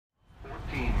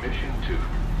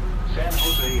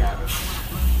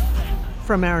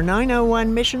From our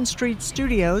 901 Mission Street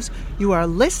studios, you are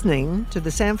listening to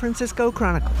the San Francisco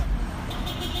Chronicle.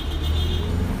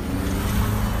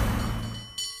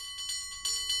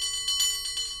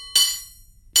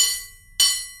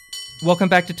 Welcome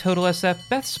back to Total SF.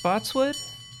 Beth Spotswood?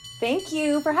 Thank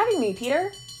you for having me,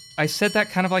 Peter. I said that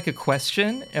kind of like a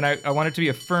question, and I want it to be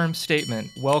a firm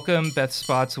statement. Welcome, Beth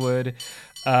Spotswood.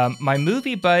 My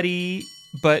movie buddy,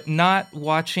 but not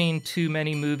watching too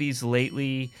many movies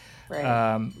lately.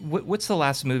 Right. What's the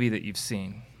last movie that you've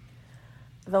seen?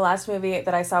 The last movie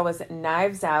that I saw was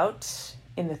Knives Out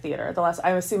in the theater.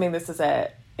 I'm assuming this is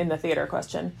a in the theater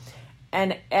question.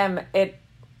 And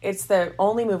it's the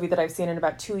only movie that I've seen in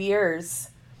about 2 years,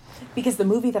 because the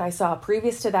movie that I saw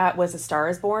previous to that was A Star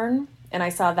is Born, and I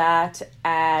saw that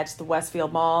at the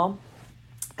Westfield Mall,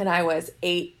 and I was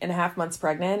 8.5 months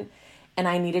pregnant, and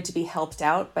I needed to be helped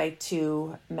out by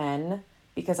two men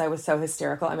because I was so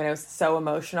hysterical. I mean, I was so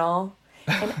emotional,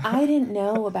 and I didn't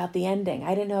know about the ending.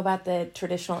 I didn't know about the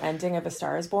traditional ending of A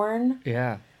Star is Born.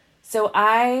 Yeah. So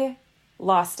I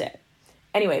lost it.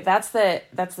 Anyway, that's the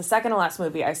second to last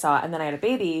movie I saw, and then I had a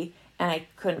baby, and I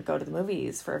couldn't go to the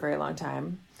movies for a very long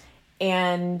time.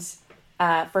 And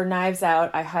for Knives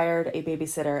Out, I hired a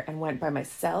babysitter and went by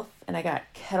myself, and I got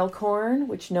kettle corn,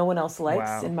 which no one else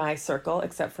likes in my circle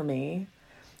except for me.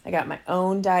 I got my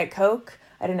own Diet Coke.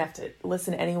 I didn't have to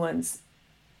listen to anyone's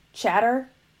chatter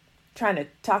trying to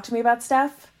talk to me about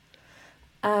stuff.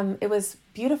 It was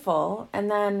beautiful,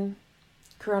 and then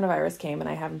coronavirus came, and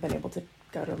I haven't been able to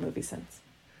go to a movie since.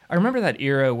 I remember that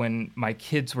era when my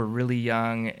kids were really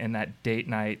young and that date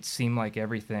night seemed like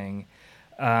everything.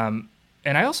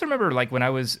 And I also remember, like, when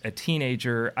I was a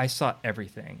teenager, I saw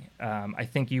everything. I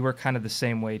think you were kind of the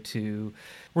same way, too.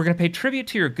 We're going to pay tribute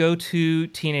to your go-to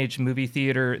teenage movie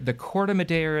theater, the Corte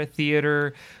Madera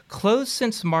Theater, closed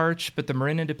since March, but the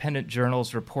Marin Independent Journal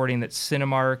is reporting that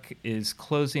Cinemark is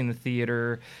closing the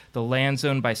theater. The land's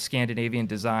owned by Scandinavian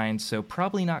Design, so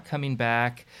probably not coming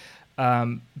back.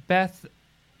 Beth,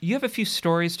 you have a few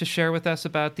stories to share with us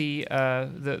about the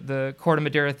Corte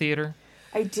Madera Theater?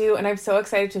 I do, and I'm so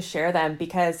excited to share them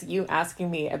because you asking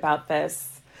me about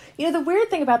this. You know, the weird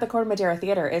thing about the Corte Madera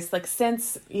Theater is, like,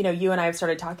 since, you and I have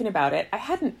started talking about it, I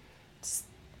hadn't,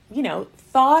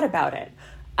 thought about it.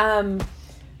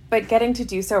 But getting to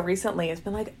do so recently has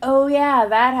been like, oh yeah,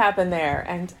 that happened there.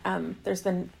 And there's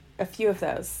been a few of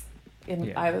those.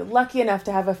 I was lucky enough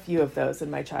to have a few of those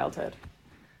in my childhood.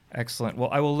 Excellent. Well,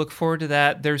 I will look forward to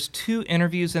that. There's 2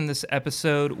 interviews in this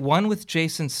episode, one with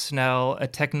Jason Snell, a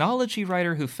technology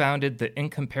writer who founded the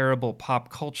Incomparable Pop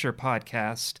Culture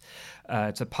podcast.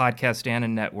 It's a podcast and a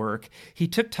network. He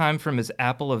took time from his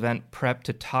Apple event prep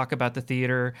to talk about the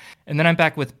theater. And then I'm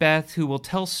back with Beth, who will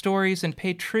tell stories and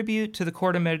pay tribute to the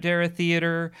Corte Madera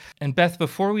Theater. And Beth,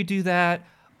 before we do that,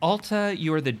 Alta,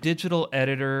 you're the digital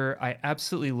editor. I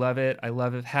absolutely love it. I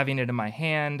love having it in my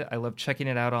hand. I love checking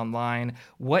it out online.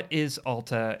 What is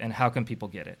Alta, and how can people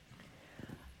get it?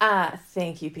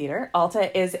 Thank you, Peter.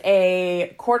 Alta is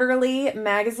a quarterly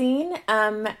magazine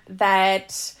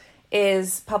that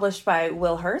is published by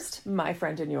Will Hurst, my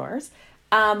friend and yours.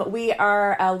 We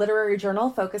are a literary journal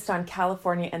focused on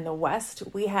California and the West.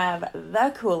 We have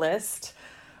the coolest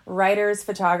writers,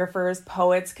 photographers,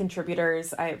 poets,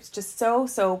 contributors. I was just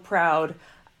so proud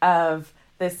of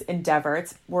this endeavor.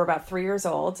 We're about 3 years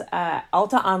old.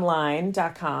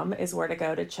 altaonline.com is where to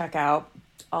go to check out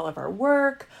all of our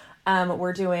work.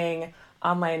 We're doing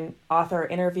online author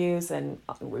interviews, and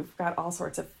we've got all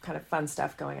sorts of kind of fun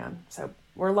stuff going on. So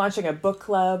we're launching a book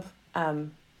club.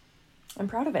 I'm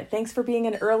proud of it. Thanks for being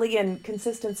an early and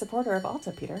consistent supporter of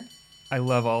Alta, Peter. I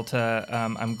love Alta.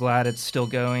 I'm glad it's still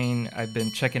going. I've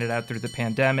been checking it out through the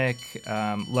pandemic.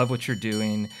 Love what you're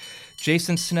doing.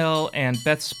 Jason Snell and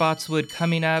Beth Spotswood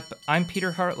coming up. I'm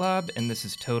Peter Hartlaub, and this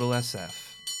is Total SF.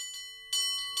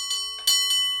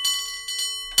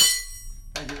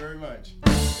 Thank you very much.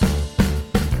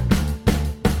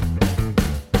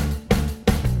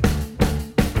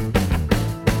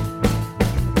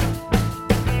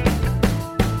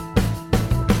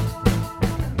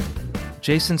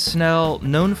 Jason Snell,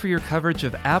 known for your coverage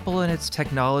of Apple and its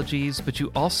technologies, but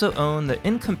you also own the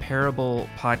Incomparable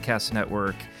podcast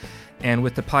network. And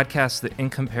with the podcast The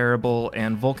Incomparable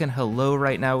and Vulcan Hello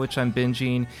right now, which I'm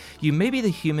binging, you may be the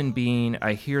human being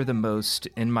I hear the most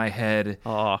in my head,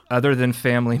 other than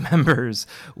family members.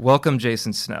 Welcome,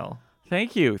 Jason Snell.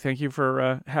 Thank you. Thank you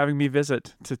for having me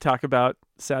visit to talk about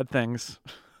sad things.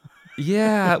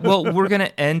 Yeah, well, we're going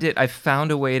to end it. I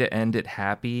found a way to end it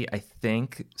happy, I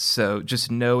think. So just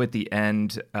know at the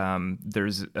end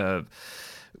there's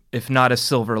if not a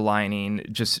silver lining,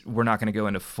 just we're not going to go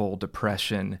into full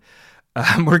depression.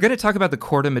 We're going to talk about the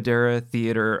Corte Madera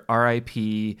Theater,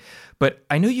 RIP, but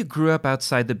I know you grew up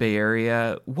outside the Bay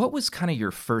Area. What was kind of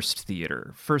your first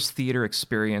theater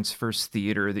experience, first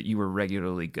theater that you were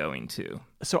regularly going to?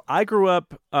 So I grew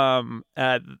up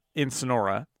in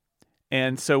Sonora.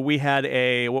 And so we had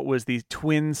what was the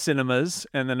Twin Cinemas,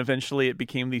 and then eventually it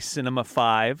became the Cinema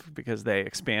 5 because they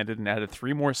expanded and added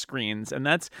 3 more screens. And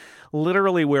that's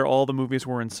literally where all the movies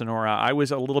were in Sonora. I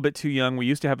was a little bit too young. We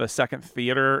used to have a second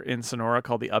theater in Sonora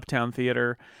called the Uptown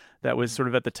Theater that was sort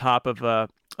of at the top of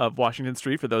Washington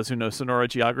Street, for those who know Sonora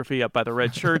geography, up by the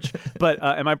Red Church. But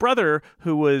and my brother,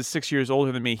 who was 6 years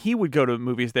older than me, he would go to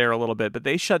movies there a little bit, but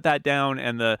they shut that down,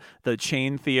 and the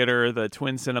chain theater, the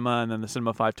Twin Cinema, and then the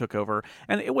Cinema 5 took over.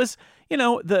 And it was,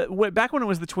 back when it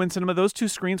was the Twin Cinema, those 2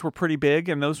 screens were pretty big,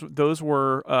 and those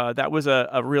were that was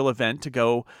a real event to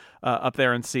go up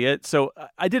there and see it. So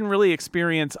I didn't really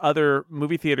experience other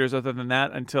movie theaters other than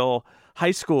that until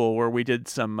high school, where we did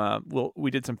some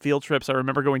field trips. I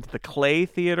remember going to the Clay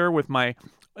Theater with my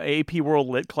AP World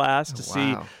Lit class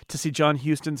to see John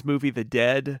Huston's movie The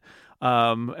Dead.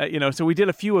 So we did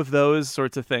a few of those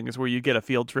sorts of things where you get a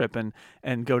field trip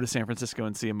and go to San Francisco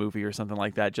and see a movie or something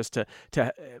like that, just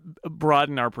to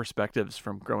broaden our perspectives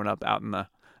from growing up out in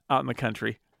the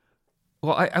country.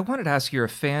 Well, I wanted to ask, you're a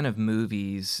fan of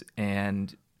movies,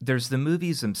 and there's the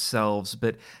movies themselves,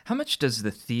 but how much does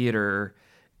the theater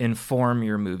inform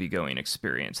your movie-going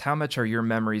experience? How much are your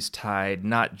memories tied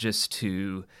not just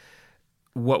to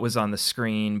what was on the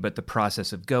screen, but the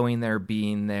process of going there,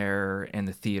 being there, and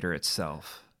the theater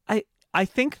itself? I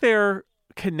think they're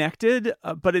connected,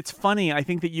 but it's funny. I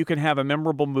think that you can have a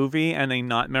memorable movie and a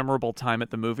not memorable time at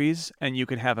the movies, and you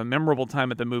can have a memorable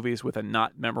time at the movies with a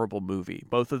not memorable movie.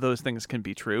 Both of those things can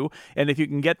be true, and if you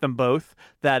can get them both,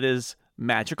 that is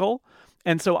magical.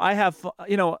 And so I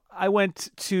went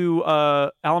to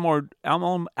Alamo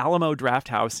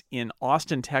Drafthouse in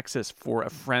Austin, Texas for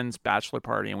a friend's bachelor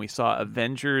party, and we saw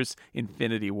Avengers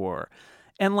Infinity War.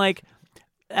 And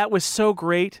that was so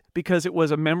great because it was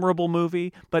a memorable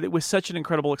movie, but it was such an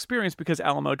incredible experience because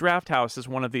Alamo Drafthouse is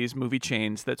one of these movie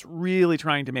chains that's really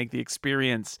trying to make the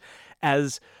experience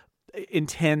as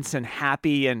intense and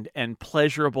happy and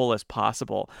pleasurable as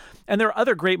possible. And there are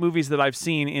other great movies that I've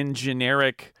seen in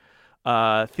generic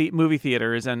movie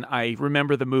theaters, and I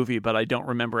remember the movie, but I don't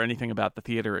remember anything about the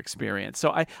theater experience.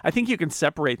 So I think you can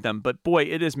separate them, but boy,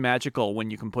 it is magical when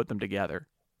you can put them together.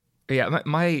 Yeah,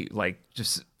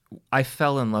 I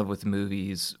fell in love with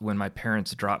movies when my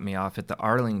parents dropped me off at the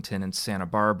Arlington in Santa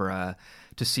Barbara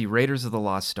to see Raiders of the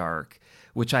Lost Ark,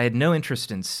 which I had no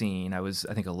interest in seeing. I was,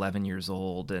 I think, 11 years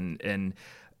old and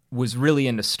was really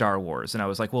into Star Wars. And I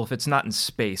was like, well, if it's not in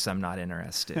space, I'm not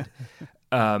interested.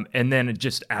 And then it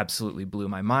just absolutely blew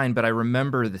my mind. But I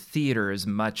remember the theater as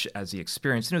much as the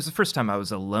experience. And it was the first time I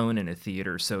was alone in a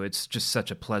theater, so it's just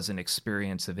such a pleasant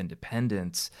experience of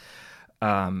independence.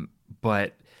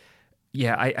 But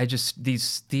yeah, I just,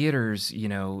 these theaters,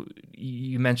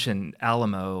 you mentioned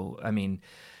Alamo. I mean,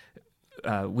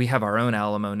 we have our own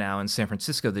Alamo now in San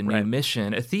Francisco, the New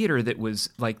Mission, a theater that was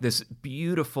like this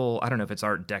beautiful, I don't know if it's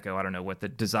Art Deco, I don't know what the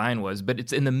design was, but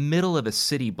it's in the middle of a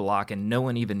city block and no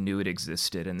one even knew it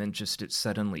existed. And then just it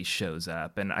suddenly shows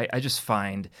up. And I just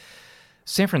find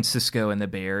San Francisco and the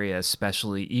Bay Area,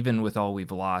 especially, even with all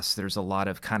we've lost, there's a lot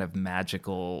of kind of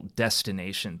magical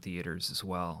destination theaters as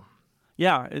well.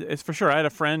 Yeah, it's for sure. I had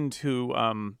a friend who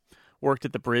worked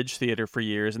at the Bridge Theater for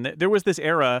years, and there was this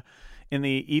era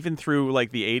even through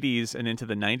like the 80s and into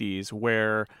the 90s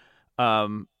where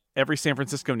every San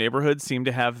Francisco neighborhood seemed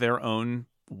to have their own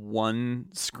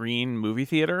one-screen movie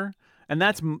theater. And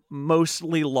that's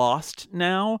mostly lost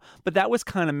now, but that was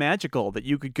kind of magical that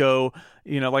you could go,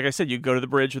 like I said, you could go to the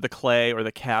Bridge or the Clay or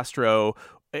the Castro.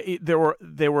 There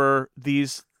were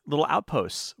these little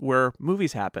outposts where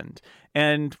movies happened.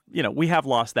 And, we have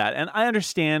lost that. And I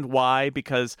understand why,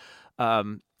 because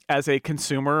as a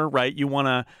consumer, right, you want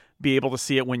to be able to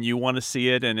see it when you want to see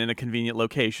it and in a convenient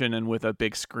location and with a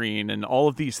big screen and all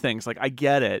of these things. Like, I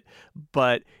get it,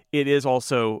 but it is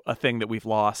also a thing that we've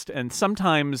lost. And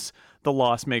sometimes the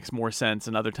loss makes more sense,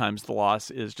 and other times the loss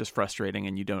is just frustrating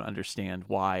and you don't understand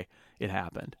why it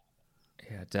happened.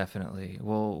 Yeah, definitely.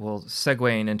 Well,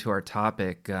 segueing into our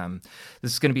topic,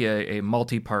 this is going to be a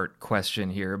multi-part question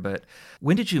here, but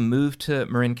when did you move to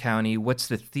Marin County? What's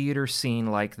the theater scene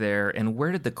like there? And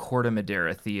where did the Corte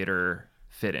Madera Theater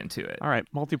fit into it? All right,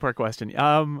 multi-part question.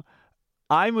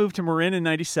 I moved to Marin in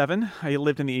 97. I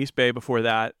lived in the East Bay before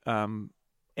that.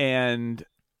 And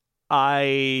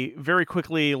I very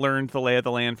quickly learned the lay of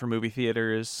the land for movie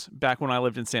theaters. Back when I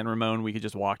lived in San Ramon, we could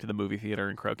just walk to the movie theater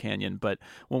in Crow Canyon. But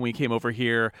when we came over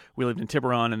here, we lived in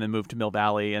Tiburon and then moved to Mill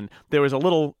Valley. And there was a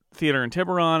little theater in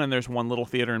Tiburon and there's one little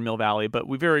theater in Mill Valley. But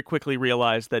we very quickly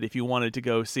realized that if you wanted to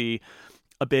go see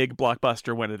a big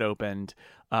blockbuster when it opened,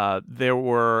 you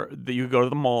could go to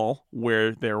the mall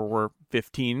where there were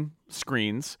 15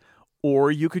 screens,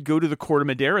 or you could go to the Corte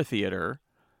Madera theater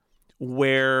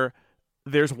where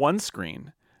there's one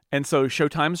screen. And so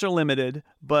showtimes are limited,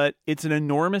 but it's an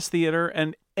enormous theater.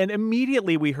 And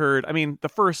immediately we heard, the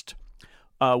first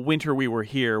winter we were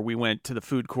here, we went to the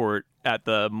food court at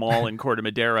the mall in Corte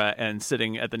Madera, and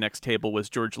sitting at the next table was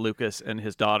George Lucas and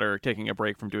his daughter taking a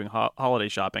break from doing holiday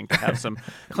shopping to have some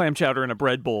clam chowder and a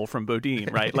bread bowl from Bodine,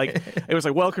 right? Like, it was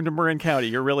like, welcome to Marin County,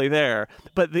 you're really there.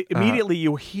 But immediately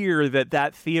you hear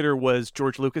that theater was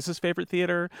George Lucas's favorite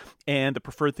theater and the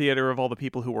preferred theater of all the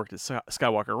people who worked at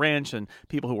Skywalker Ranch and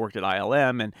people who worked at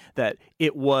ILM, and that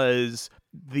it was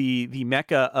the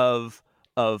mecca of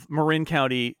Marin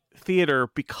County theater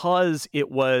because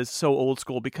it was so old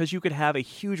school, because you could have a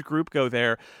huge group go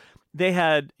there. They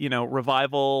had,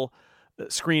 revival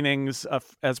screenings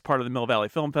as part of the Mill Valley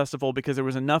Film Festival, because there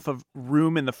was enough of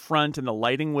room in the front and the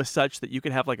lighting was such that you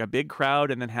could have like a big crowd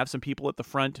and then have some people at the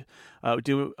front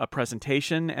do a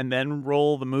presentation and then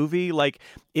roll the movie. Like,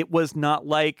 it was not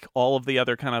like all of the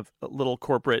other kind of little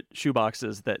corporate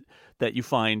shoeboxes that you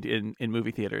find in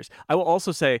movie theaters. I will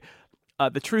also say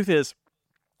the truth is,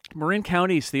 Marin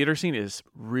County's theater scene is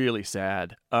really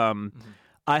sad. I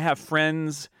have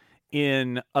friends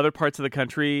in other parts of the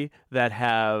country that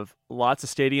have lots of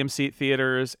stadium seat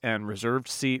theaters and reserved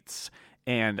seats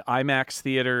and IMAX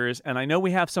theaters. And I know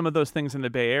we have some of those things in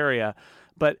the Bay Area,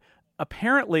 but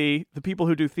apparently the people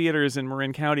who do theaters in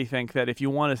Marin County think that if you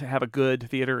want to have a good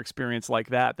theater experience like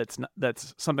that's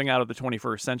something out of the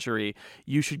 21st century,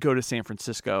 you should go to San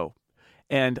Francisco.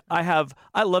 And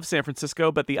I love San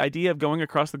Francisco, but the idea of going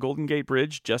across the Golden Gate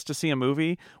Bridge just to see a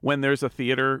movie when there's a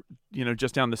theater,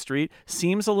 just down the street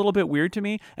seems a little bit weird to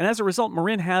me. And as a result,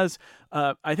 Marin has,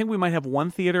 I think we might have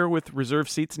one theater with reserved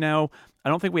seats now. I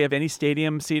don't think we have any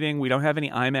stadium seating. We don't have any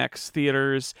IMAX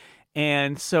theaters.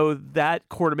 And so that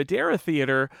Corte Madera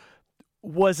theater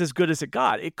was as good as it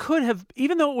got. It could have,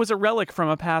 even though it was a relic from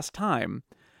a past time,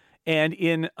 and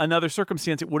in another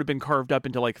circumstance, it would have been carved up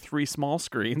into like 3 small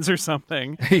screens or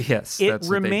something. Yes, it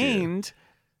remained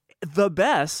the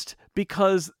best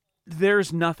because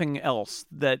there's nothing else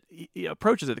that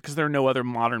approaches it, because there are no other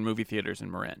modern movie theaters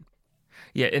in Marin.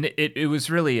 Yeah, and it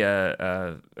was really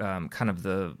a kind of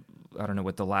the, I don't know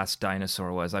what the last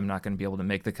dinosaur was. I'm not going to be able to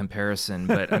make the comparison,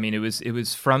 but it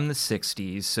was from the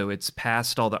 60s, so it's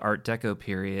past all the Art Deco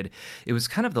period. It was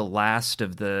kind of the last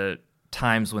of the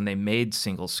times when they made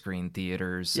single screen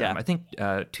theaters. Yeah. I think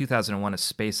 2001 A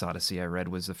Space Odyssey, I read,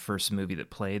 was the first movie that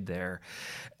played there.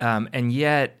 And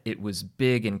yet it was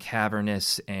big and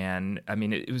cavernous. And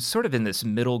it was sort of in this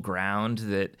middle ground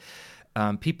that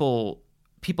people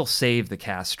save the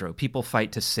Castro. People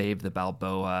fight to save the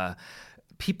Balboa.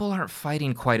 People aren't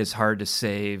fighting quite as hard to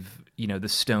save, the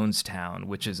Stonestown,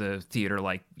 which is a theater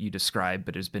like you described,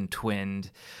 but has been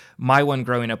twinned. My one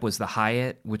growing up was the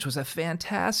Hyatt, which was a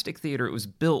fantastic theater. It was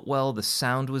built well. The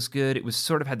sound was good. It was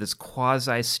sort of had this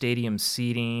quasi-stadium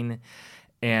seating,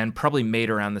 and probably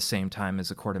made around the same time as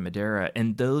the Corte Madera.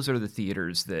 And those are the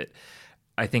theaters that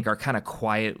I think are kind of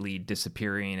quietly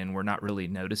disappearing, and we're not really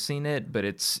noticing it, but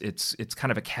it's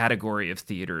kind of a category of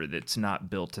theater that's not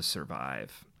built to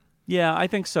survive. Yeah, I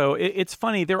think so. It's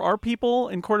funny. There are people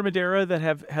in Corte Madera that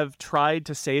have tried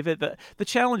to save it. The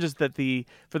challenge is that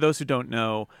for those who don't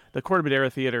know, the Corte Madera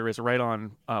Theater is right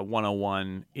on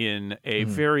 101 in a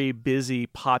very busy,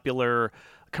 popular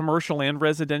commercial and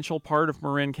residential part of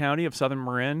Marin County, of southern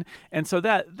Marin. And so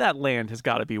that land has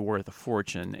got to be worth a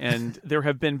fortune. And there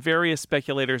have been various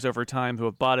speculators over time who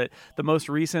have bought it. The most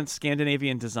recent,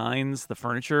 Scandinavian Designs, the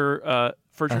furniture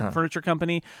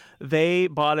company, they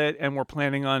bought it and were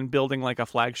planning on building like a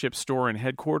flagship store and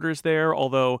headquarters there,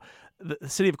 although the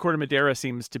city of Corte Madera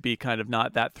seems to be kind of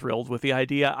not that thrilled with the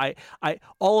idea.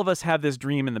 All of us have this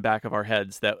dream in the back of our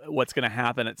heads that what's going to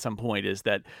happen at some point is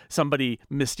that somebody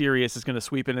mysterious is going to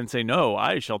sweep in and say, no,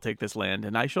 I shall take this land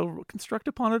and I shall construct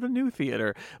upon it a new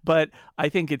theater. But I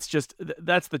think it's just,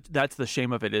 that's the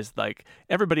shame of it, is like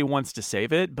everybody wants to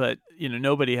save it, but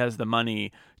nobody has the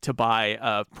money to buy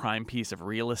a prime piece of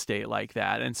real estate like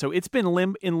that. And so it's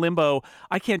been in limbo.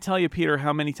 I can't tell you, Peter,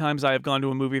 how many times I have gone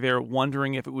to a movie there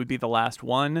wondering if it would be the last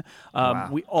one.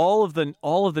 Wow. All of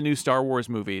the new Star Wars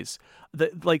movies,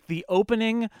 the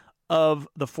opening of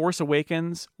The Force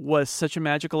Awakens was such a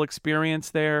magical experience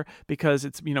there because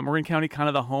it's, Marin County, kind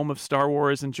of the home of Star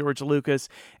Wars and George Lucas.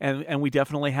 And we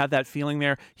definitely had that feeling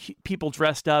there. People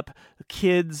dressed up,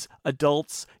 kids,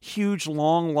 adults, huge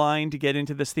long line to get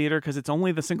into this theater because it's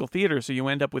only the single theater. So you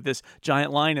end up with this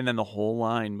giant line and then the whole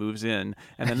line moves in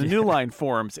and then the new line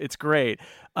forms. It's great.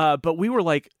 But we were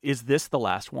like, is this the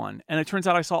last one? And it turns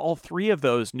out I saw all 3 of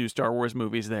those new Star Wars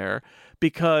movies there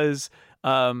because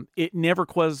it never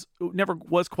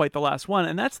was quite the last one.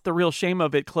 And that's the real shame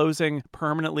of it closing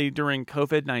permanently during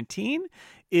COVID-19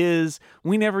 is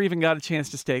we never even got a chance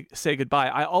to say goodbye.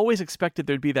 I always expected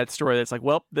there'd be that story that's like,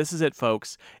 well, this is it,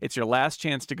 folks. It's your last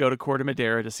chance to go to Corte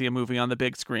Madera to see a movie on the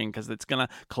big screen because it's going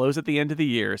to close at the end of the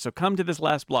year. So come to this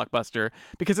last blockbuster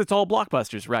because it's all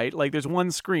blockbusters, right? Like there's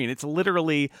one screen. It's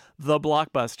literally the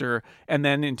blockbuster. And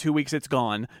then in 2 weeks, it's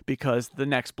gone because the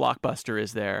next blockbuster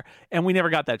is there. And we never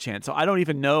got that chance. So I don't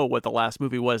even know what the last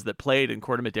movie was that played in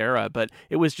Corte Madera, but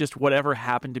it was just whatever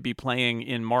happened to be playing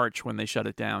in March when they shut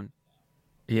it down.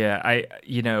 Yeah,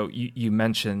 you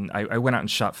mentioned I went out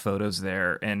and shot photos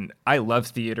there, and I love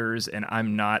theaters, and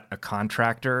I'm not a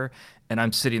contractor, and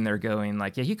I'm sitting there going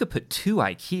like, yeah, you could put 2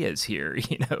 IKEAs here,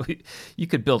 you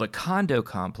could build a condo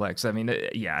complex. I mean,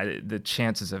 yeah, the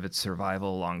chances of its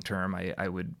survival long term, I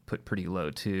would put pretty low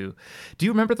too. Do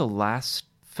you remember the last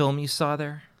film you saw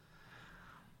there?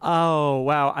 Oh,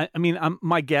 wow. I mean,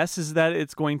 my guess is that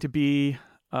it's going to be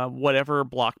whatever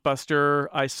blockbuster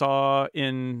I saw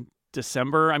in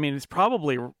December. I mean, it's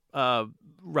probably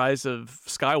Rise of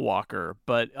Skywalker,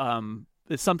 but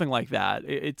it's something like that.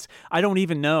 I don't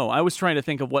even know. I was trying to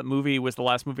think of what movie was the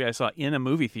last movie I saw in a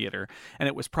movie theater, and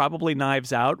it was probably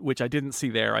Knives Out, which I didn't see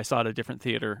there. I saw it at a different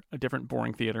theater, a different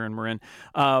boring theater in Marin.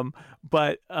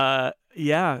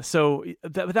 Yeah, so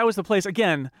that was the place.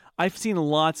 Again, I've seen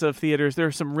lots of theaters. There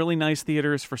are some really nice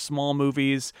theaters for small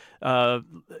movies.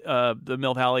 The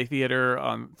Mill Valley Theater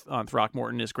on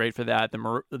Throckmorton is great for that.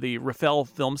 The Rafael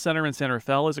Film Center in San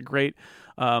Rafael is a great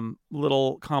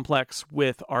little complex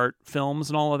with art films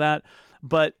and all of that.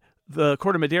 But the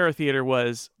Corte Madera Theater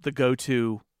was the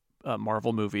go-to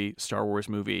Marvel movie, Star Wars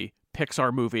movie,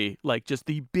 Pixar movie, like just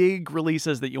the big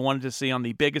releases that you wanted to see on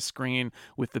the biggest screen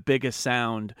with the biggest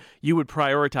sound. You would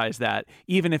prioritize that,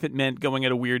 even if it meant going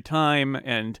at a weird time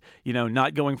and,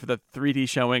 not going for the 3D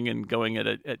showing and going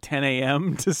at 10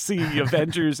 a.m. to see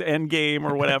Avengers Endgame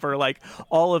or whatever. Like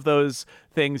all of those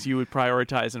things you would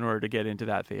prioritize in order to get into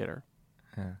that theater.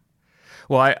 Yeah.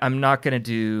 Well, I'm not going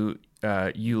to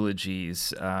do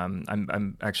eulogies.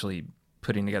 I'm actually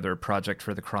putting together a project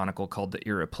for the Chronicle called The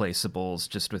Irreplaceables,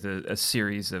 just with a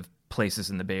series of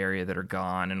places in the Bay Area that are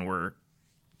gone, and we're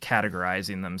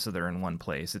categorizing them so they're in one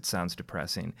place. It sounds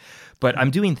depressing. But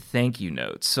I'm doing thank you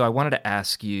notes. So I wanted to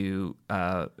ask you,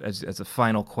 as a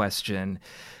final question,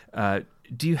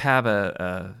 do you have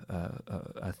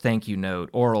a thank you note,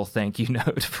 oral thank you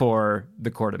note for the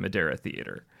Corte Madera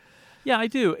Theater? Yeah, I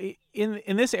do.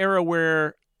 In this era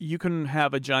where you can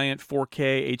have a giant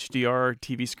 4K HDR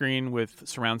TV screen with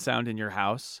surround sound in your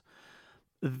house,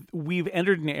 we've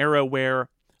entered an era where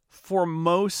for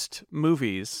most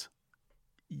movies,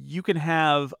 you can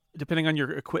have, depending on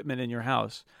your equipment in your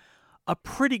house, a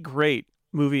pretty great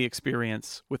movie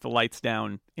experience with the lights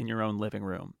down in your own living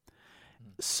room.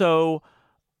 So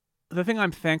the thing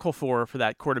I'm thankful for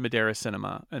that Corte Madera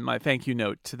cinema, and my thank you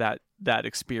note to that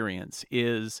experience,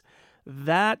 is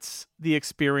that's the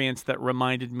experience that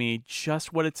reminded me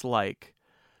just what it's like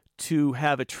to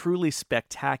have a truly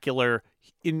spectacular,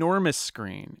 enormous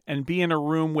screen and be in a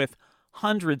room with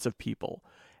hundreds of people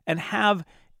and have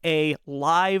a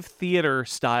live theater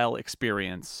style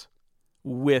experience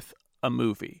with a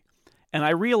movie. And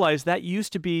I realized that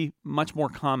used to be much more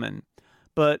common.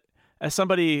 But as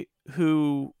somebody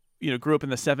who, grew up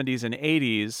in the 70s and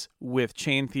 80s with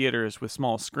chain theaters with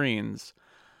small screens,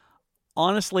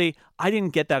 honestly, I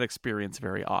didn't get that experience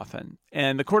very often.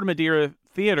 And the Corte Madera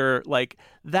Theater, like,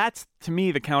 that's, to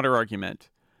me, the counter-argument.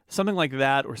 Something like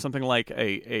that, or something like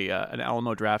an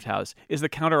Alamo Drafthouse, is the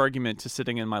counter-argument to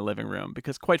sitting in my living room.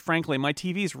 Because, quite frankly, my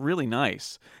TV is really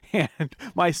nice. And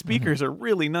my speakers are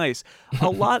really nice. A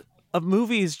lot of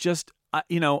movies just...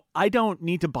 I don't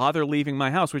need to bother leaving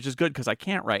my house, which is good because I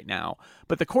can't right now.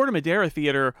 But the Corte Madera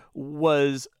Theater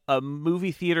was a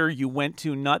movie theater you went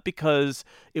to not because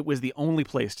it was the only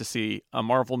place to see a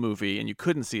Marvel movie and you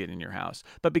couldn't see it in your house,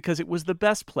 but because it was the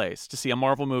best place to see a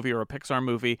Marvel movie or a Pixar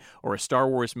movie or a Star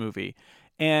Wars movie.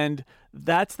 And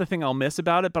that's the thing I'll miss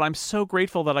about it. But I'm so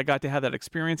grateful that I got to have that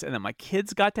experience and that my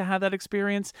kids got to have that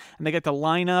experience. And they get to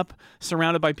line up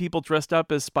surrounded by people dressed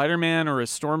up as Spider-Man or as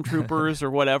stormtroopers or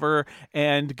whatever,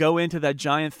 and go into that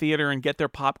giant theater and get their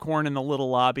popcorn in the little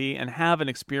lobby and have an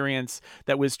experience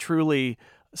that was truly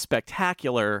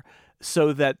spectacular,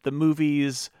 so that the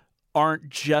movies aren't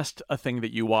just a thing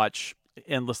that you watch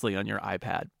endlessly on your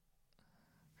iPad.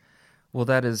 Well,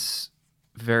 that is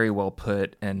very well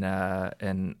put, and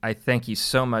I thank you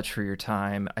so much for your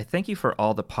time. I thank you for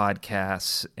all the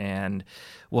podcasts, and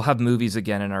we'll have movies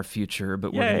again in our future,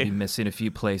 but we're going to be missing a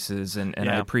few places, and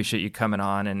I appreciate you coming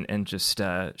on and just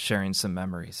sharing some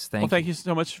memories. Thank you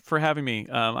so much for having me.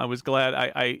 I was glad.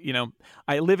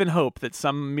 I live in hope that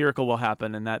some miracle will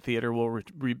happen and that theater will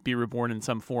be reborn in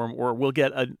some form, or we'll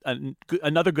get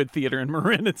another good theater in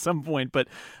Marin at some point. But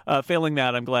failing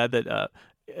that, I'm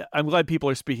glad people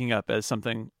are speaking up as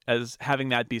having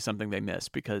that be something they miss,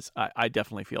 because I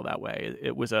definitely feel that way.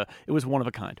 It was one of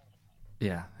a kind.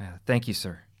 Yeah. Thank you,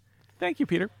 sir. Thank you,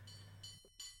 Peter.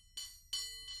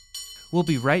 We'll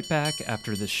be right back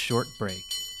after this short break.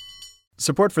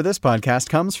 Support for this podcast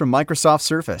comes from Microsoft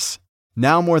Surface.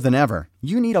 Now more than ever,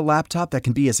 you need a laptop that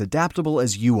can be as adaptable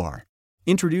as you are.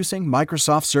 Introducing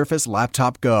Microsoft Surface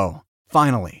Laptop Go.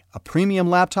 Finally, a premium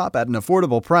laptop at an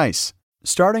affordable price.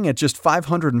 Starting at just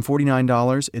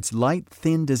 $549, its light,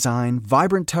 thin design,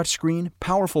 vibrant touchscreen,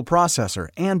 powerful processor,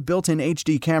 and built-in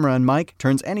HD camera and mic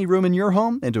turns any room in your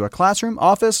home into a classroom,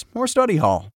 office, or study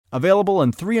hall. Available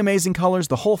in 3 amazing colors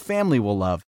the whole family will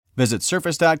love. Visit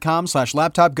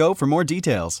surface.com/laptopgo for more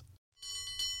details.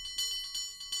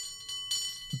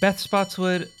 Beth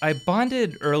Spotswood, I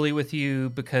bonded early with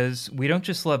you because we don't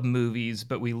just love movies,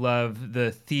 but we love the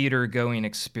theater-going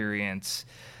experience.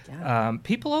 Yeah.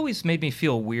 People always made me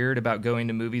feel weird about going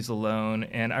to movies alone,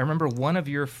 and I remember one of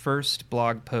your first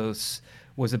blog posts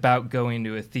was about going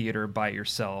to a theater by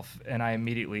yourself, and I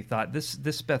immediately thought,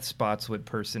 this Beth Spotswood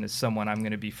person is someone I'm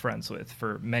going to be friends with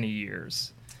for many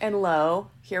years. And lo,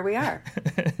 here we are.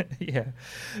 Yeah.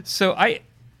 So I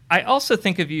also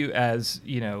think of you as,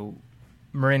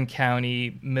 Marin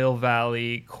County, Mill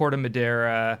Valley, Corte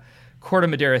Madera. Corte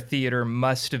Madera Theater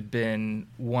must have been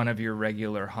one of your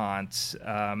regular haunts.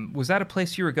 Was that a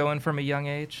place you were going from a young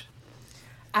age?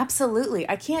 Absolutely.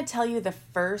 I can't tell you the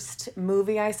first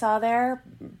movie I saw there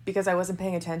because I wasn't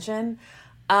paying attention.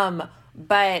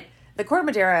 But the Corte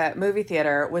Madera movie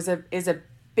theater was a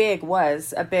big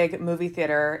movie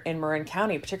theater in Marin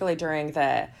County, particularly during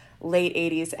the late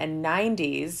 80s and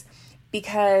 90s,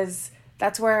 because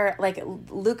that's where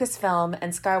Lucasfilm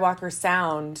and Skywalker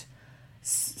Sound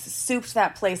souped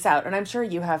that place out. And I'm sure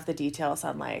you have the details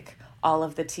on all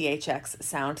of the THX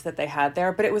sound that they had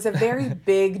there, but it was a very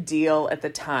big deal at the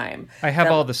time. I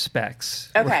have all the specs.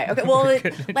 Okay. Well,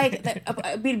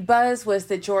 buzz was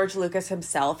that George Lucas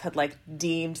himself had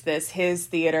deemed this his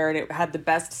theater, and it had the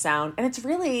best sound. And it's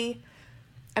really,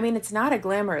 it's not a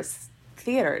glamorous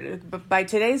theater, but by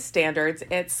today's standards,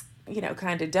 it's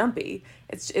kind of dumpy.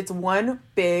 It's one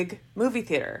big movie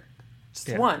theater,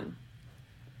 just one.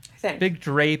 Big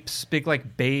drapes, big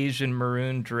beige and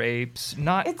maroon drapes.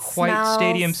 Not it quite smells...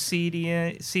 stadium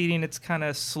seating. It's kind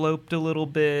of sloped a little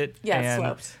bit. Yeah, and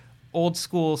sloped. Old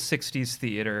school 60s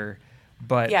theater,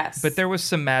 but there was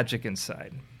some magic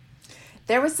inside.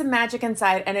 There was some magic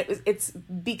inside, and it's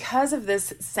because of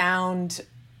this sound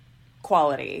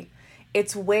quality.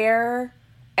 It's where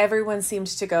everyone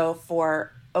seems to go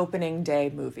for opening day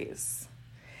movies.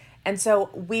 And so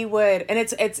we would, and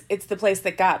it's the place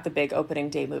that got the big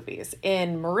opening day movies.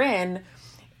 In Marin,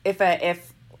 if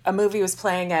a movie was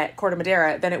playing at Corte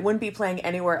Madera, then it wouldn't be playing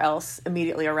anywhere else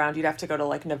immediately around. You'd have to go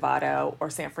to Nevada or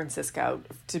San Francisco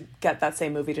to get that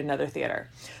same movie to another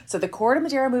theater. So the Corte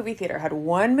Madera movie theater had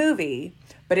one movie,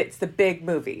 but it's the big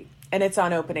movie, and it's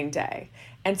on opening day.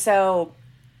 And so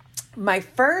the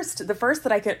first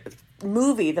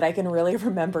movie that I can really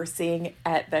remember seeing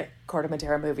at the Corte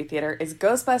Madera movie theater is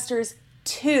Ghostbusters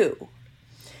 2.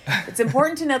 It's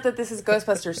important to note that this is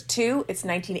Ghostbusters 2. It's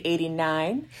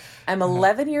 1989. I'm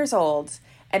 11 years old,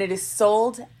 and it is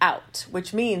sold out,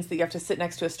 which means that you have to sit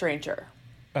next to a stranger.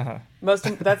 That's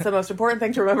the most important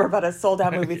thing to remember about a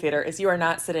sold-out movie theater is you are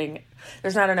not sitting.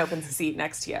 There's not an open seat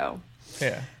next to you.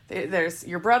 Yeah. There's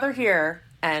your brother here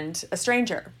and a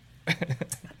stranger.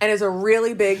 And it's a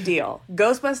really big deal.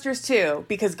 Ghostbusters 2,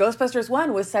 because Ghostbusters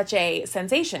 1 was such a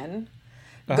sensation,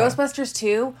 Ghostbusters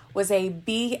 2 was a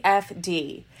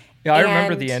BFD. Yeah, I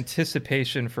remember the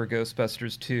anticipation for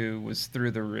Ghostbusters 2 was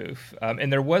through the roof.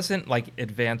 And there wasn't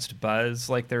advanced buzz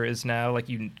like there is now.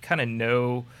 You kind of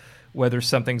know whether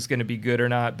something's going to be good or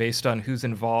not based on who's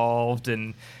involved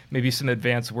and maybe some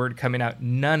advance word coming out.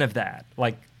 None of that.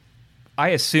 Like, I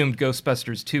assumed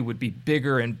Ghostbusters 2 would be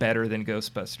bigger and better than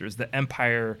Ghostbusters, the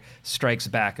Empire Strikes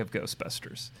Back of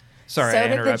Ghostbusters. Sorry, I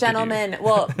interrupted the gentleman. you.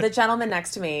 Well, the gentleman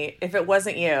next to me, if it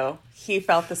wasn't you, he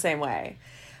felt the same way.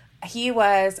 He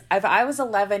was, if I was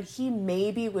 11, he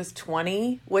maybe was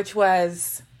 20, which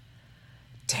was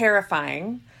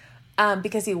terrifying.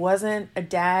 Because he wasn't a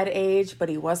dad age, but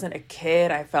he wasn't a kid.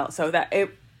 I felt so that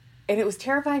it was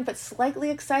terrifying, but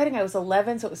slightly exciting. I was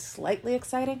 11, so it was slightly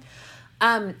exciting.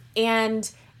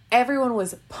 And everyone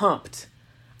was pumped.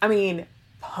 I mean,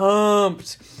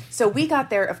 pumped. So we got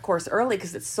there, of course, early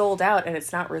because it's sold out and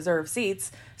it's not reserved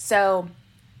seats. So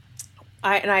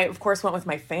I, of course, went with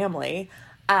my family.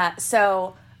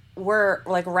 So we're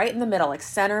like right in the middle, like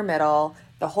center middle.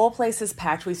 The whole place is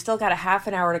packed. We've still got a half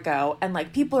an hour to go. And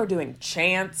like people are doing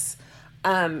chants.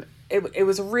 It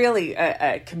was really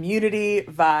a community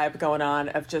vibe going on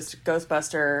of just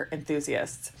Ghostbuster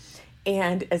enthusiasts.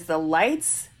 And as the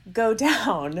lights go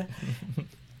down,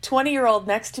 20-year-old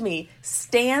next to me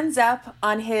stands up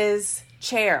on his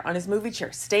chair, on his movie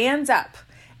chair, stands up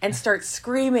and starts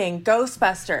screaming,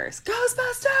 Ghostbusters,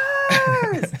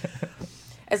 Ghostbusters,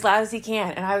 as loud as he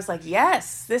can. And I was like,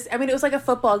 yes, it was like a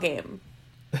football game.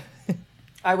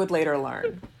 I would later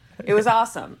learn. It was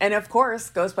awesome. And of course,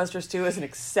 Ghostbusters 2 is an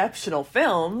exceptional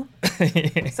film.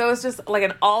 So it was just like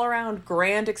an all-around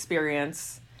grand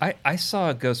experience. I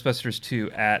saw Ghostbusters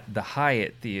 2 at the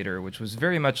Hyatt Theater, which was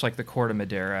very much like the Corte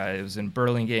Madera. It was in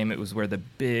Burlingame. It was where the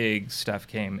big stuff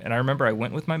came. And I remember I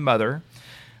went with my mother,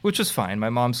 which was fine.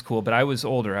 My mom's cool, but I was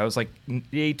older. I was like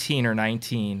 18 or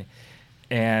 19.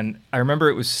 And I remember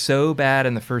it was so bad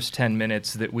in the first 10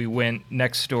 minutes that we went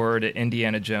next door to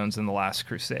Indiana Jones and the Last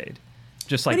Crusade.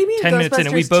 Just like 10 minutes in,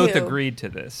 and we both agreed to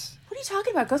this. What are you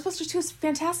talking about? Ghostbusters 2 is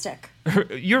fantastic.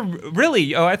 You're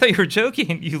really? Oh, I thought you were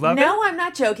joking. You love it? No, I'm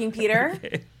not joking, Peter.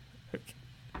 Okay.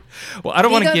 Well, I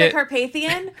don't want to get... the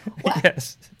Carpathian? What?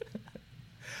 Yes.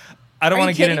 I don't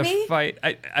want to get in a fight.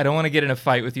 I don't want to get in a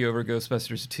fight with you over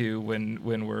Ghostbusters 2 when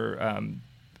we're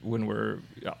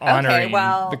honoring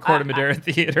the Corte Madera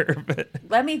Theater. But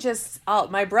let me just...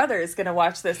 my brother is going to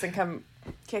watch this and come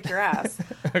kick your ass.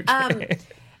 Okay.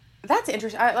 That's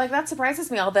interesting. That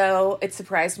surprises me, although it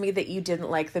surprised me that you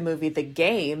didn't like the movie The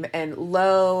Game, and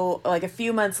a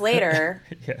few months later...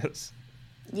 Yes.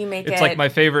 You make it's like my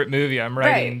favorite movie. I'm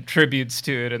writing tributes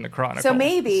to it in the Chronicle. So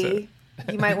maybe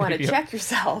you might want to check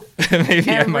yourself maybe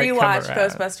and rewatch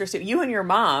Ghostbusters 2. You and your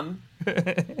mom.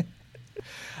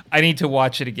 I need to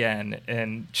watch it again,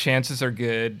 and chances are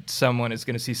good someone is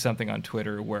going to see something on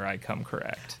Twitter where I come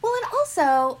correct. Well, and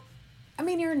also, I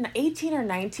mean, you're 18 or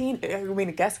 19. I mean,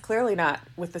 I guess clearly not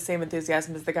with the same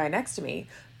enthusiasm as the guy next to me.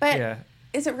 But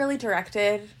is it really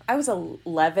directed? I was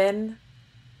 11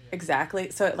 exactly,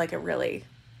 so it really...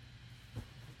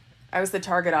 I was the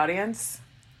target audience.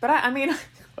 But I mean,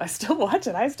 I still watch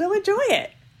it. I still enjoy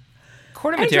it.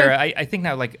 Corte Madera, I think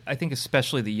now, I think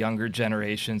especially the younger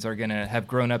generations are going to have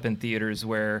grown up in theaters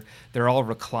where they're all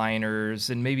recliners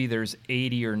and maybe there's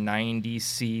 80 or 90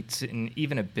 seats in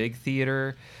even a big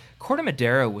theater. Corte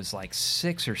Madera was like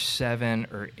 600 or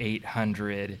 700 or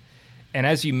 800. And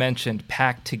as you mentioned,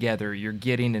 packed together, you're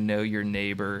getting to know your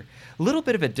neighbor. A little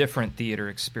bit of a different theater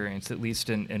experience, at least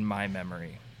in my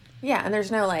memory. Yeah, and there's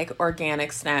no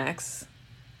organic snacks.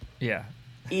 Yeah.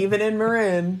 Even in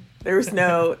Marin, there was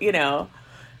no,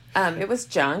 it was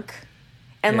junk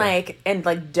and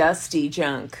dusty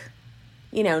junk.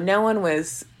 No one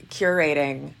was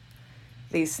curating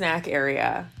the snack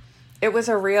area. It was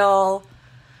a real,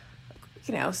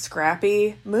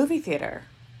 scrappy movie theater.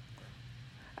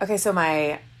 Okay, so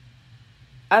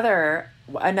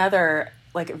another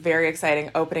very exciting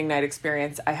opening night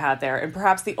experience I had there, and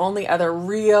perhaps the only other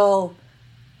real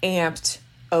amped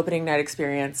opening night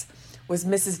experience was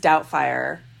Mrs.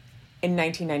 Doubtfire in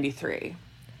 1993.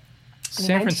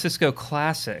 San Francisco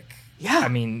classic. Yeah. I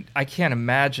mean, I can't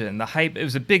imagine the hype. It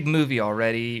was a big movie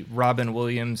already, Robin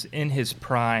Williams in his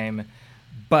prime,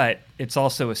 but it's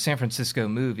also a San Francisco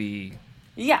movie.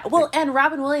 Yeah, well, and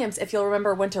Robin Williams, if you'll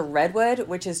remember, went to Redwood,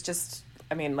 which is just...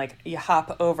 you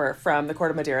hop over from the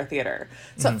Corte Madera Theater.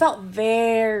 So It felt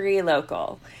very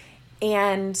local.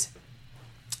 And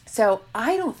so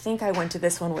I don't think I went to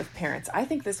this one with parents. I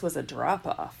think this was a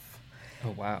drop-off.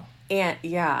 Oh, wow. And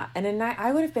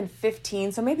I would have been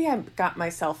 15, so maybe I got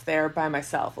myself there by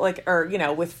myself,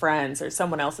 with friends, or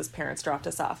someone else's parents dropped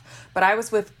us off. But I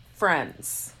was with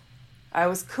friends. I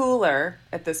was cooler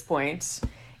at this point.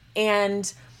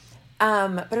 And,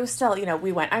 but it was still,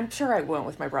 we went, I'm sure I went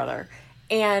with my brother.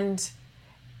 And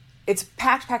it's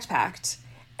packed.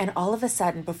 And all of a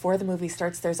sudden, before the movie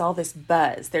starts, there's all this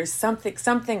buzz. There's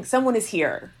someone is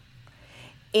here.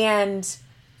 And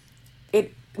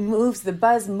the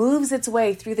buzz moves its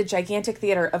way through the gigantic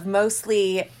theater of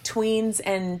mostly tweens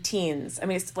and teens. I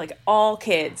mean, it's like all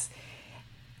kids.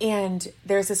 And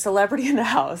there's a celebrity in the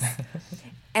house.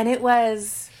 And it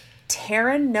was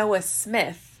Taron Noah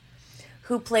Smith,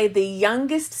 who played the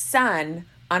youngest son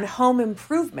on Home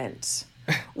Improvement,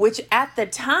 which at the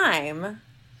time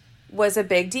was a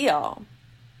big deal.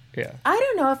 Yeah. I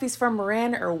don't know if he's from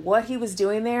Marin or what he was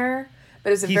doing there,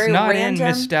 but it was very random. He's not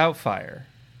in Miss Doubtfire.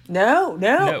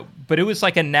 No. But it was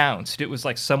like announced. It was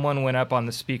like someone went up on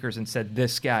the speakers and said,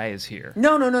 "This guy is here."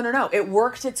 No. It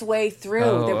worked its way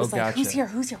through. It was like, gotcha. Who's here?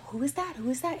 Who is that?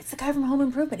 It's the guy from Home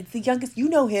Improvement. It's the youngest. You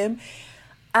know him.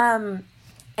 And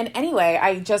anyway,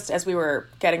 as we were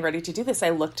getting ready to do this, I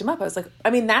looked him up. I was like,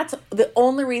 that's the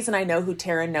only reason I know who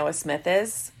Taron Noah Smith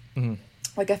is,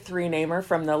 like a three-namer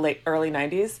from the early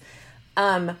 90s,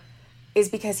 is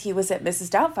because he was at Mrs.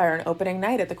 Doubtfire on opening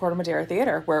night at the Corte Madera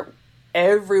Theater, where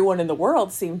everyone in the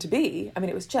world seemed to be. I mean,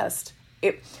 it was just,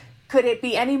 could it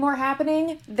be any more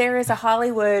happening? There is a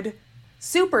Hollywood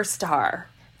superstar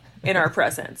in our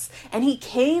presence. And he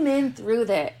came in through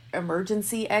the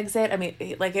emergency exit. I mean,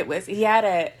 he had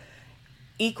a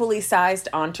equally sized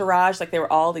entourage. Like, they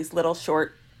were all these little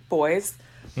short boys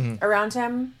around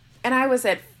him. And I was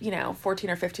at, 14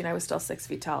 or 15, I was still 6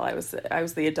 feet tall. I was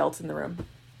the adult in the room.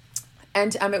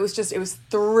 And it was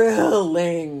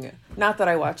thrilling. Not that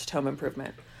I watched Home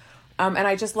Improvement. And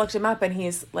I just looked him up, and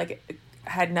he's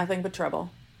had nothing but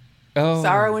trouble. Oh.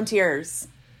 Sorrow and tears.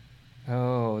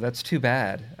 Oh, that's too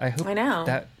bad. I hope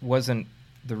that wasn't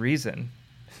the reason.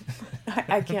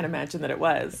 I can't imagine that it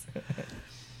was.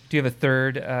 Do you have a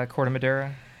third Corte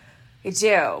Madera? I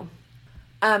do.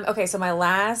 Okay, so my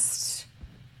last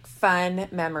fun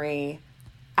memory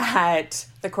at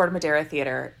the Corte Madera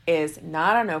Theater is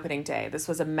not on opening day. This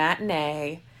was a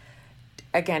matinee,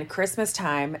 again, Christmas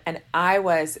time, and I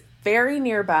was very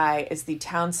nearby is the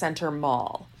Town Center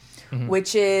Mall,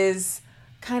 which is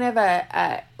kind of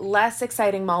a less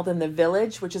exciting mall than the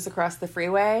Village, which is across the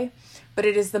freeway, but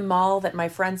it is the mall that my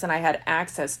friends and I had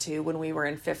access to when we were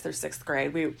in 5th or 6th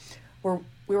grade. We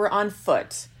were on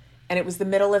foot, and it was the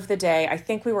middle of the day. I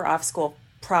think we were off school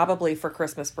probably for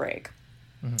Christmas break.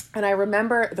 And I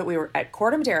remember that we were at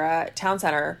Corte Madera Town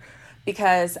Center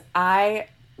because at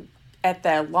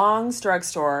the Long's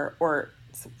drugstore, or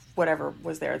whatever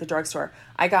was there, the drugstore,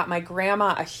 I got my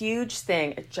grandma a huge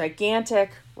thing, a gigantic,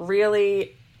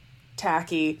 really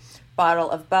tacky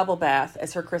bottle of bubble bath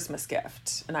as her Christmas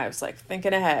gift. And I was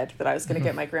thinking ahead that I was going to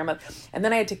get my grandma. And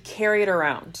then I had to carry it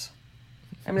around.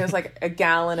 I mean, it was like a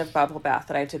gallon of bubble bath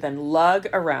that I had to then lug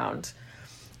around.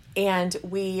 And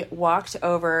we walked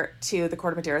over to the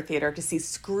Corte Madera Theater to see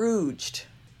Scrooged.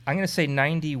 I'm going to say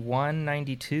 91,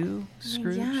 92,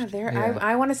 Scrooged. Yeah,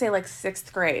 I want to say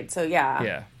 6th grade. So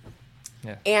yeah.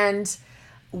 Yeah. And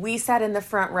we sat in the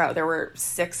front row. There were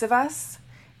 6 of us,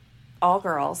 all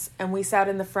girls, and we sat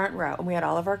in the front row, and we had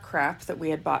all of our crap that we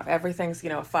had bought. Everything's, a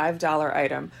 $5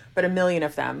 item, but a million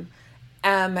of them.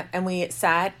 And we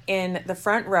sat in the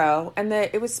front row, and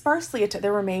it was sparsely,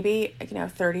 there were maybe,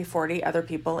 30, 40 other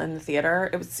people in the theater.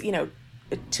 It was,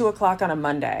 2:00 on a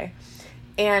Monday.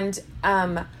 And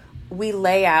we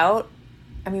lay out,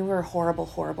 we were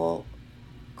horrible,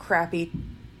 crappy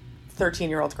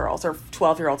 13-year-old girls or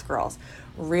 12-year-old girls.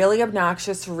 Really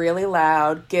obnoxious, really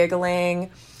loud, giggling,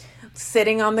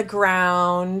 sitting on the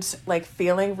ground,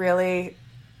 feeling really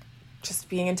just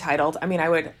being entitled. I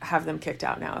would have them kicked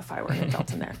out now if I were an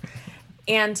adult in there.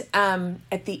 And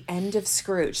at the end of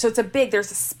Scrooge, so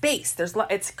there's a space,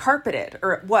 it's carpeted,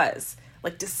 or it was,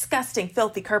 disgusting,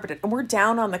 filthy carpeted, and we're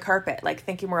down on the carpet,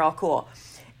 thinking we're all cool.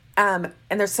 And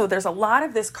there's a lot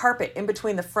of this carpet in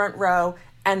between the front row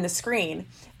and the screen,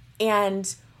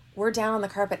 and we're down on the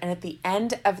carpet, and at the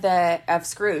end of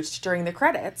Scrooge, during the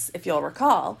credits, if you'll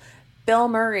recall, Bill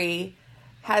Murray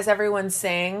has everyone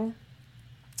sing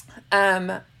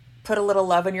Put a Little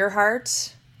Love in Your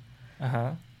Heart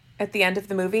at the end of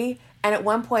the movie. And at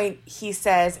one point he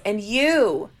says, and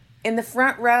you in the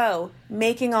front row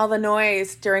making all the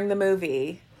noise during the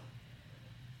movie,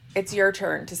 it's your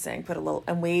turn to sing Put a Little.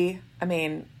 And we,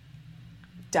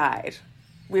 died.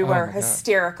 We were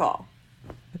hysterical.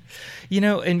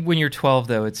 And when you're 12,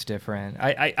 though, it's different.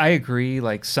 I agree,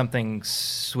 something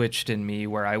switched in me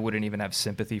where I wouldn't even have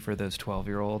sympathy for those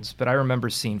 12-year-olds. But I remember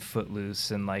seeing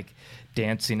Footloose and,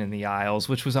 dancing in the aisles,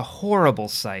 which was a horrible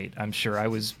sight. I'm sure I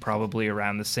was probably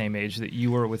around the same age that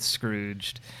you were with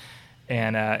Scrooged.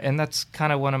 And that's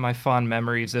kind of one of my fond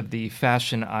memories of the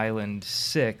Fashion Island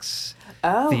 6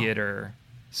 theater.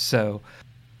 So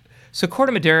So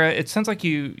Corte Madera, it sounds like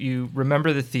you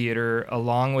remember the theater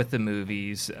along with the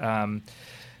movies.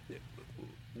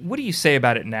 What do you say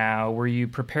about it now? Were you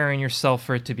preparing yourself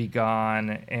for it to be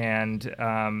gone? And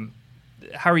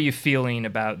how are you feeling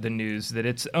about the news that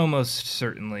it's almost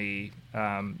certainly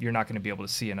you're not going to be able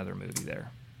to see another movie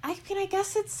there? I mean, I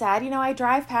guess it's sad. I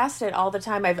drive past it all the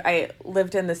time. I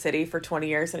lived in the city for 20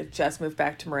 years and I just moved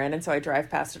back to Marin, and so I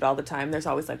drive past it all the time. There's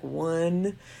always like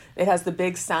one. It has the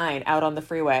big sign out on the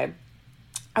freeway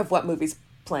of what movie's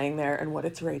playing there and what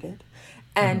it's rated.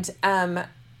 And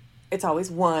it's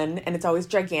always one, and it's always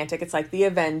gigantic. It's like the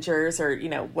Avengers or,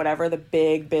 whatever the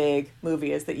big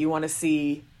movie is that you want to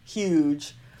see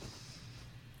huge.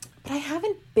 But I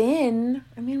haven't been.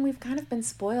 I mean, we've kind of been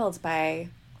spoiled by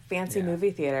fancy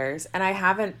movie theaters, and I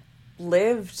haven't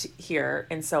lived here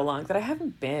in so long that I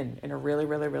haven't been in a really,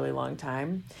 really, really long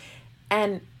time.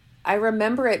 And I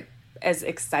remember it as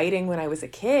exciting when I was a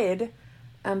kid,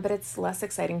 but it's less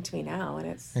exciting to me now, and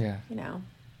it's,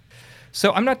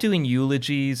 So I'm not doing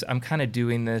eulogies. I'm kind of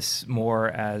doing this more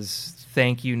as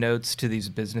thank you notes to these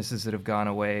businesses that have gone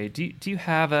away. Do you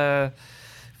have a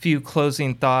few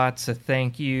closing thoughts, a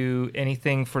thank you,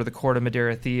 anything for the Corte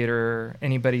Madera Theater,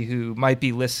 anybody who might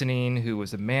be listening who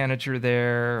was a manager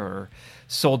there or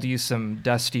sold you some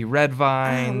dusty red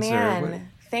vines? Oh, man.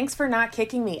 Thanks for not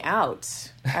kicking me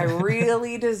out. I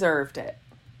really deserved it.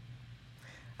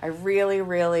 I really,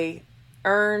 really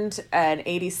earned an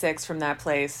 86 from that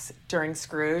place during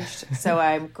Scrooged, so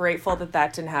I'm grateful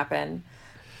that didn't happen.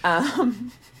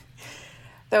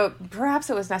 Though perhaps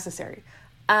it was necessary.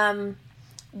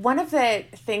 One of the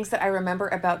things that I remember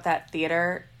about that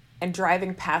theater and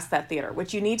driving past that theater,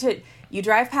 which you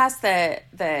drive past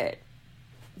the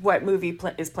what movie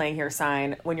is playing here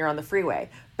sign when you're on the freeway.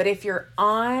 But if you're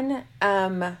on,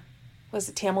 was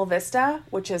it Tamil Vista,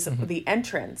 which is the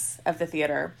entrance of the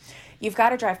theater, you've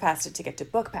got to drive past it to get to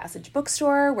Book Passage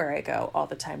Bookstore, where I go all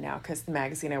the time now because the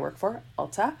magazine I work for,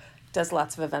 Alta, does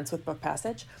lots of events with Book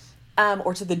Passage.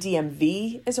 Or to the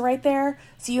DMV is right there.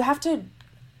 So you have to,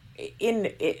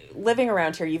 living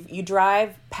around here, you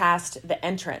drive past the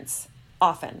entrance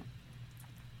often.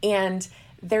 And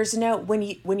there's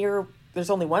there's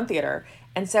only one theater.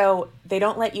 And so they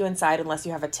don't let you inside unless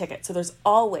you have a ticket. So there's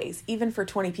always, even for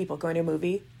 20 people going to a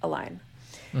movie, a line.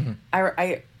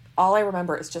 All I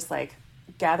remember is just like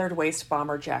gathered waist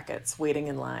bomber jackets waiting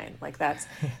in line. Like that's,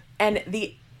 and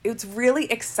it's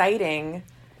really exciting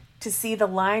to see the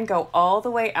line go all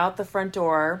the way out the front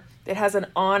door. It has an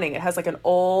awning. It has like an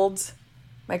old,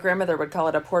 my grandmother would call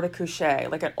it a porte-cochere,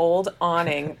 like an old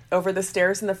awning over the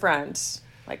stairs in the front,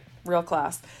 like real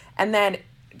class. And then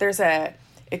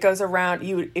it goes around,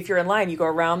 if you're in line, you go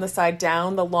around the side,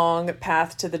 down the long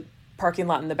path to the parking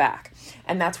lot in the back.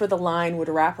 And that's where the line would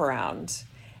wrap around.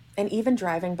 And even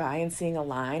driving by and seeing a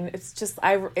line, it's just,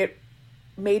 it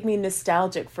made me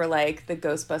nostalgic for like the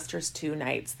Ghostbusters 2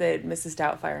 nights, the Mrs.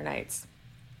 Doubtfire nights.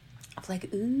 I was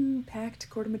like, ooh, packed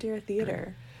Corte Madera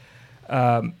Theater.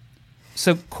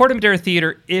 So Corte Madera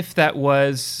Theater, if that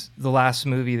was the last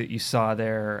movie that you saw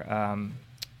there,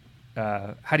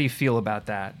 how do you feel about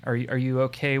that? Are you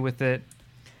okay with it?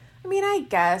 I mean, I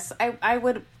guess I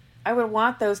would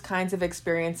want those kinds of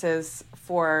experiences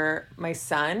for my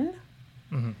son.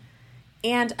 Mm-hmm.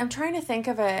 And I'm trying to think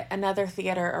of another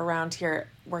theater around here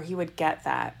where he would get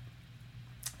that.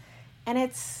 And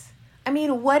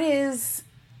what is,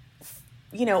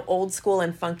 old school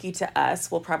and funky to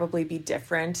us will probably be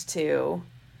different to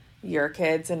your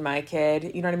kids and my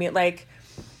kid. You know what I mean? Like,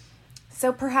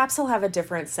 so perhaps he'll have a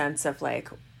different sense of like,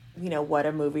 what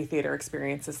a movie theater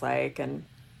experience is like.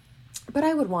 But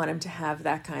I would want him to have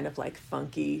that kind of like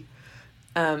funky,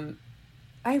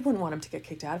 I wouldn't want him to get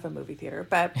kicked out of a movie theater,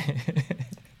 but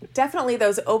definitely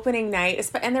those opening night,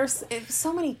 and there's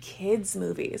so many kids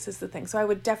movies is the thing. So I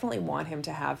would definitely want him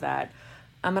to have that.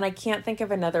 And I can't think of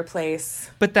another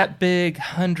place. But that big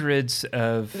hundreds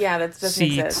of that doesn't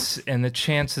seats, exist. And the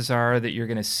chances are that you're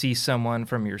going to see someone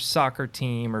from your soccer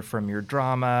team or from your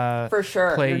drama. For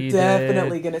sure. You're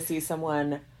definitely going to see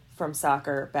someone from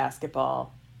soccer,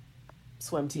 basketball,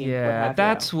 swim team. Yeah,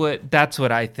 that's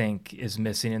what I think is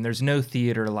missing, and there's no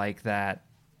theater like that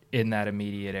in that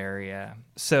immediate area.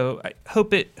 So I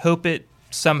hope it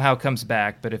somehow comes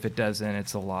back, but if it doesn't,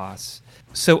 it's a loss.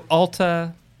 So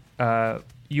Alta,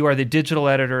 you are the digital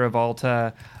editor of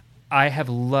Alta. I have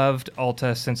loved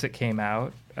Alta since it came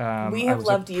out. We have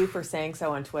loved you for saying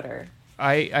so on Twitter.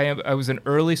 I was an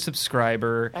early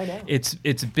subscriber. I know.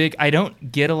 It's big. I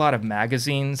don't get a lot of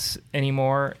magazines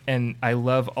anymore, and I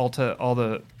love Alta all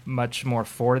the much more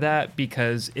for that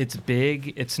because it's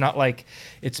big. It's not like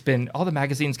it's been all the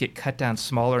magazines get cut down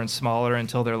smaller and smaller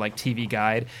until they're like TV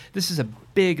Guide. This is a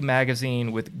big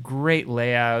magazine with great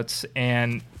layouts,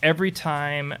 and every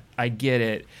time I get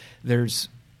it, there's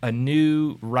a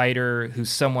new writer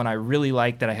who's someone I really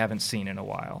like that I haven't seen in a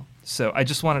while. So I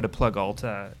just wanted to plug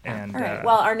Alta. And all right.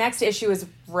 Well, our next issue is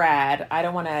rad. I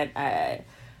don't want to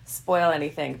spoil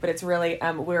anything, but it's really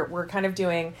we're kind of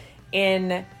doing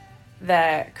in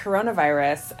the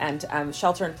coronavirus and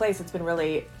shelter in place. It's been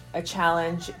really a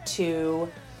challenge to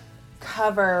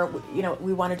cover. You know,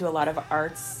 we want to do a lot of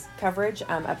arts coverage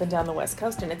up and down the West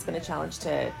Coast, and it's been a challenge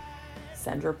to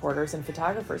send reporters and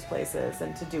photographers places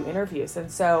and to do interviews.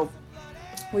 And so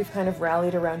we've kind of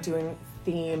rallied around doing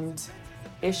themed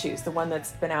issues. The one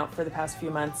that's been out for the past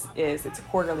few months it's a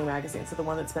quarterly magazine. So the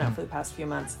one that's been out for the past few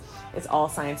months is all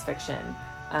science fiction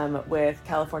with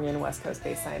California and West Coast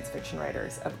based science fiction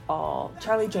writers of all.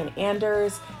 Charlie Jane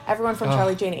Anders, everyone from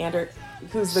Charlie Jane Anders,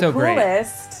 who's the so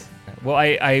coolest. Great. Well,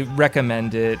 I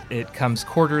recommend it. It comes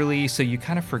quarterly, so you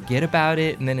kind of forget about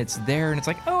it, and then it's there, and it's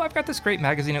like, oh, I've got this great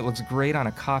magazine. It looks great on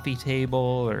a coffee table,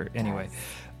 or anyway.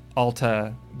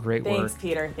 Alta, great work. Thanks,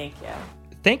 Peter. Thank you.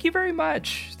 Thank you very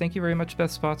much. Thank you very much,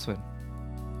 Beth Spotswood.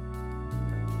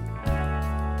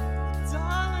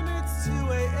 Darling, it's 2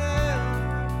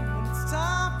 a.m. and it's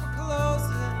time for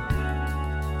closing.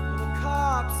 The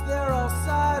cops, they're all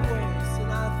sideways,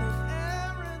 and I think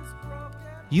Aaron's broken.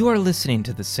 You are listening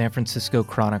to the San Francisco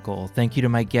Chronicle. Thank you to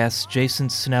my guests, Jason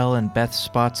Snell and Beth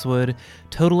Spotswood.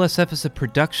 Total SF is a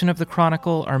production of the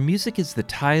Chronicle. Our music is The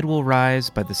Tide Will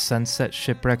Rise by the Sunset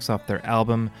Shipwrecks off their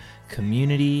album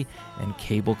Community, and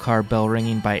Cable Car Bell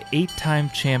Ringing by 8-time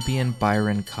champion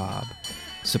Byron Cobb.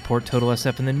 Support Total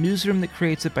SF in the newsroom that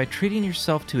creates it by treating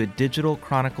yourself to a digital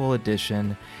Chronicle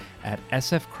edition at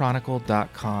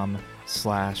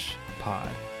sfchronicle.com/pod.